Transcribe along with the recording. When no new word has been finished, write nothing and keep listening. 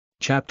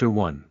Chapter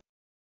 1.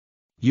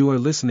 You are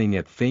listening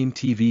at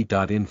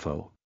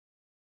famvetv.info.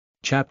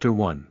 Chapter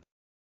 1.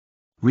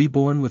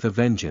 Reborn with a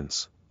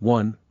Vengeance,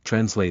 1,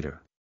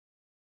 Translator.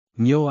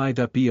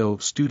 Nyo.bo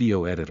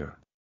Studio Editor.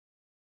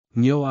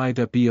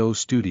 Nyo.bo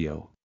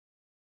Studio.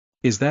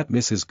 Is that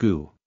Mrs.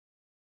 Gu?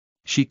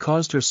 She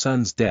caused her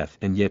son's death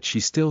and yet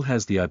she still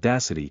has the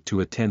audacity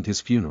to attend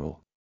his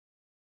funeral.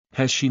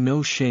 Has she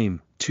no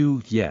shame,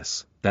 too?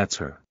 Yes, that's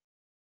her.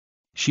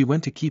 She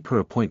went to keep her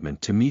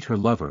appointment to meet her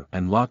lover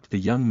and locked the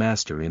young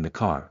master in the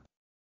car.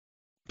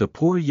 The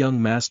poor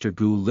young master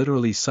Gu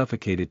literally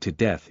suffocated to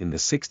death in the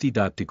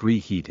 60-degree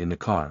heat in the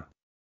car.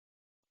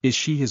 Is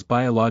she his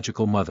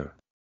biological mother?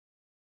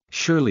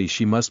 Surely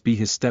she must be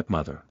his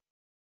stepmother.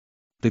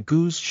 The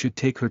Gus should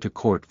take her to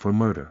court for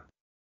murder.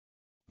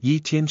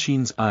 Yi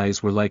Tianxin's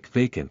eyes were like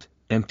vacant,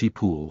 empty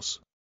pools.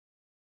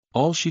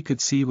 All she could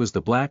see was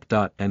the black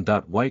dot and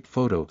white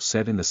photo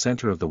set in the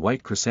center of the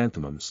white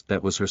chrysanthemums.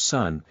 That was her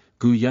son,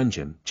 Gu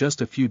Yunjin.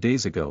 Just a few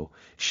days ago,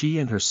 she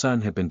and her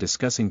son had been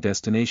discussing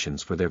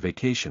destinations for their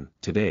vacation.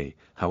 Today,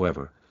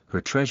 however,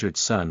 her treasured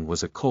son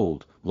was a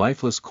cold,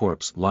 lifeless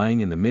corpse lying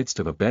in the midst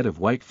of a bed of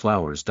white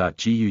flowers. Gu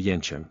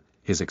Yancheng,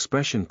 his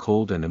expression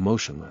cold and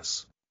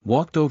emotionless,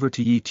 walked over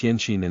to Yi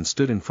Tianxin and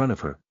stood in front of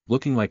her,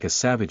 looking like a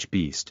savage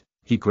beast.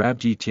 He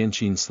grabbed Yi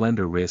Tianxin's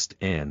slender wrist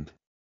and,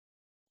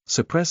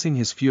 suppressing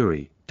his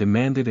fury,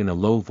 demanded in a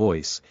low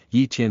voice,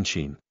 "Yi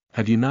Tianxin,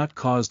 have you not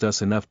caused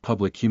us enough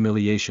public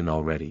humiliation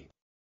already?"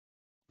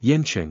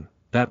 "Yancheng,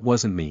 that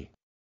wasn't me."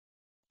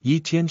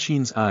 Yi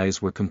Tianxin's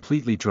eyes were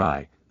completely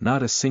dry,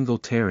 not a single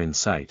tear in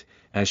sight,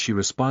 as she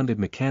responded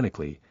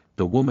mechanically,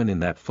 "The woman in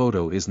that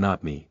photo is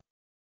not me."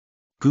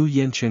 Gu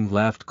Yancheng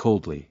laughed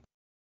coldly.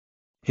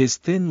 His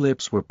thin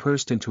lips were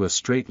pursed into a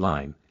straight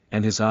line,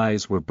 and his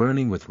eyes were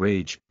burning with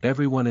rage.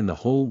 Everyone in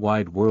the whole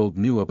wide world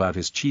knew about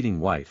his cheating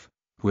wife,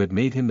 who had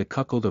made him the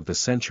cuckold of the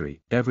century.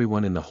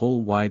 Everyone in the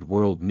whole wide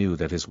world knew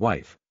that his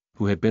wife,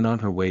 who had been on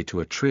her way to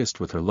a tryst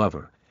with her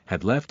lover,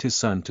 had left his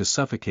son to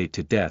suffocate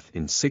to death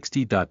in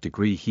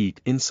 60-degree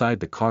heat inside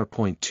the car.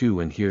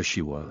 2 And here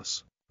she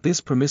was, this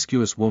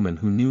promiscuous woman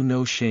who knew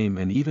no shame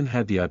and even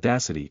had the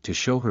audacity to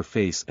show her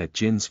face at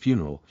Jin's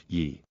funeral.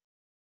 Yi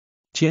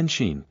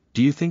Tianxin,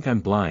 do you think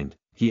I'm blind?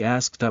 He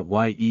asked.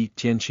 Yi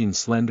Tianxin's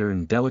slender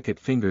and delicate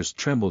fingers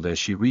trembled as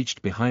she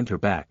reached behind her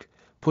back,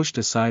 pushed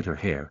aside her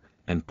hair,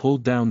 and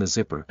pulled down the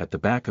zipper at the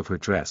back of her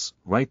dress.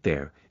 Right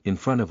there, in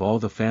front of all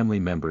the family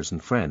members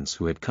and friends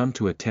who had come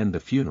to attend the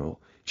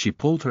funeral, she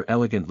pulled her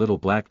elegant little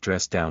black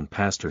dress down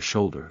past her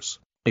shoulders,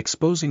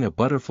 exposing a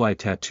butterfly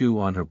tattoo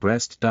on her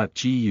breast. Gu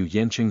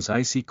Yancheng's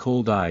icy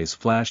cold eyes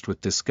flashed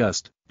with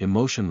disgust.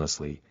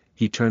 Emotionlessly,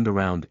 he turned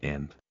around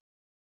and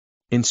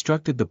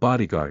instructed the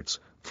bodyguards,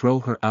 "Throw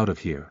her out of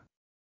here."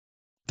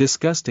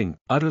 Disgusting,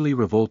 utterly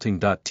revolting.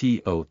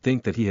 To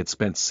think that he had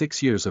spent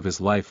 6 years of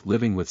his life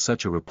living with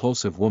such a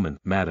repulsive woman.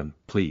 "Madam,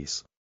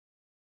 please."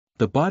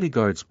 The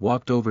bodyguards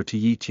walked over to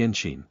Yi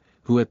Tianxin,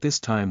 who at this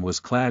time was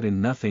clad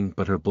in nothing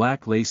but her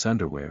black lace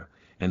underwear,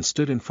 and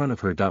stood in front of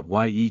her.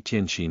 Yi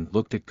Tianxin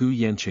looked at Gu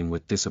Yancheng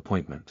with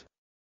disappointment.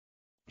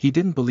 He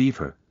didn't believe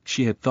her.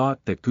 She had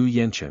thought that Gu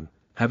Yancheng,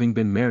 having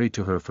been married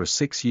to her for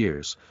 6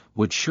 years,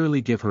 would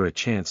surely give her a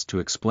chance to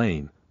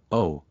explain.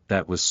 Oh,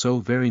 that was so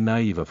very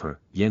naive of her.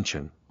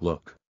 "Yancheng,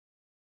 look.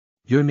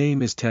 Your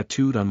name is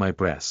tattooed on my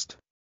breast.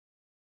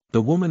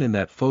 The woman in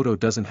that photo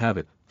doesn't have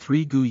it."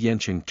 Gu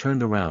Yancheng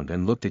turned around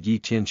and looked at Yi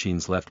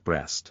Tianxin's left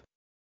breast.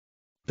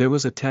 There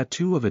was a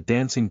tattoo of a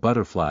dancing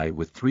butterfly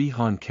with 3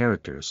 Han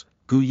characters.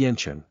 "Gu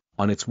Yancheng,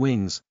 on its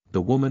wings.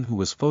 The woman who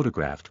was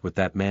photographed with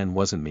that man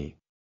wasn't me.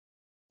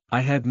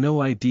 I had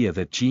no idea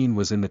that Jean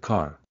was in the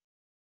car.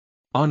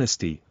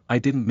 Honesty, I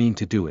didn't mean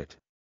to do it.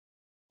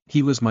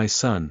 He was my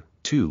son,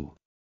 too.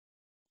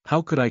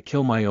 How could I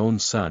kill my own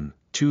son,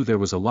 too?" There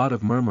was a lot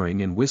of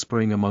murmuring and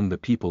whispering among the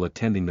people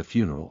attending the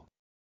funeral.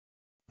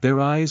 Their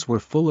eyes were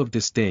full of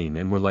disdain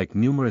and were like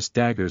numerous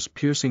daggers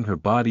piercing her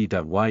body.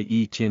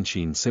 Yi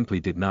Tianxin simply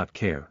did not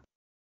care.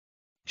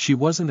 She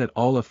wasn't at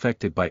all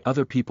affected by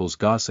other people's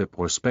gossip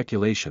or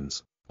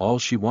speculations. All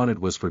she wanted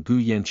was for Gu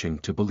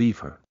Yancheng to believe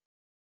her.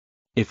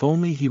 If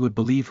only he would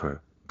believe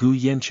her. Gu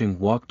Yancheng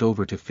walked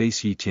over to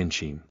face Yi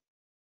Tianxin.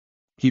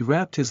 He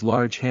wrapped his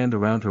large hand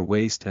around her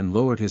waist and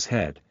lowered his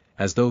head,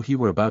 as though he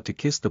were about to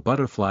kiss the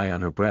butterfly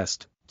on her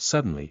breast.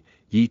 Suddenly,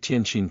 Yi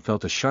Tianxin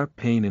felt a sharp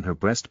pain in her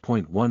breast.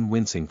 1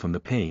 Wincing from the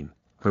pain,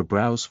 her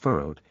brows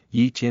furrowed,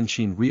 Yi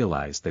Tianxin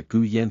realized that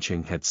Gu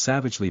Yancheng had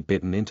savagely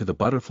bitten into the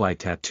butterfly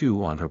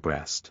tattoo on her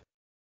breast.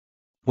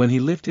 When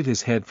he lifted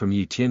his head from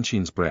Yi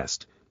Tianxin's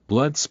breast,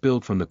 blood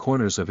spilled from the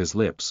corners of his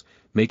lips,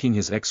 making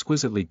his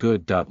exquisitely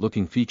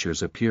good-looking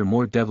features appear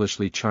more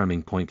devilishly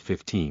charming.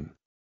 15.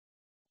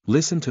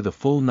 Listen to the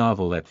full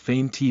novel at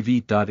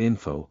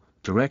famvetv.info,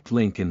 direct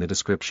link in the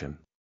description.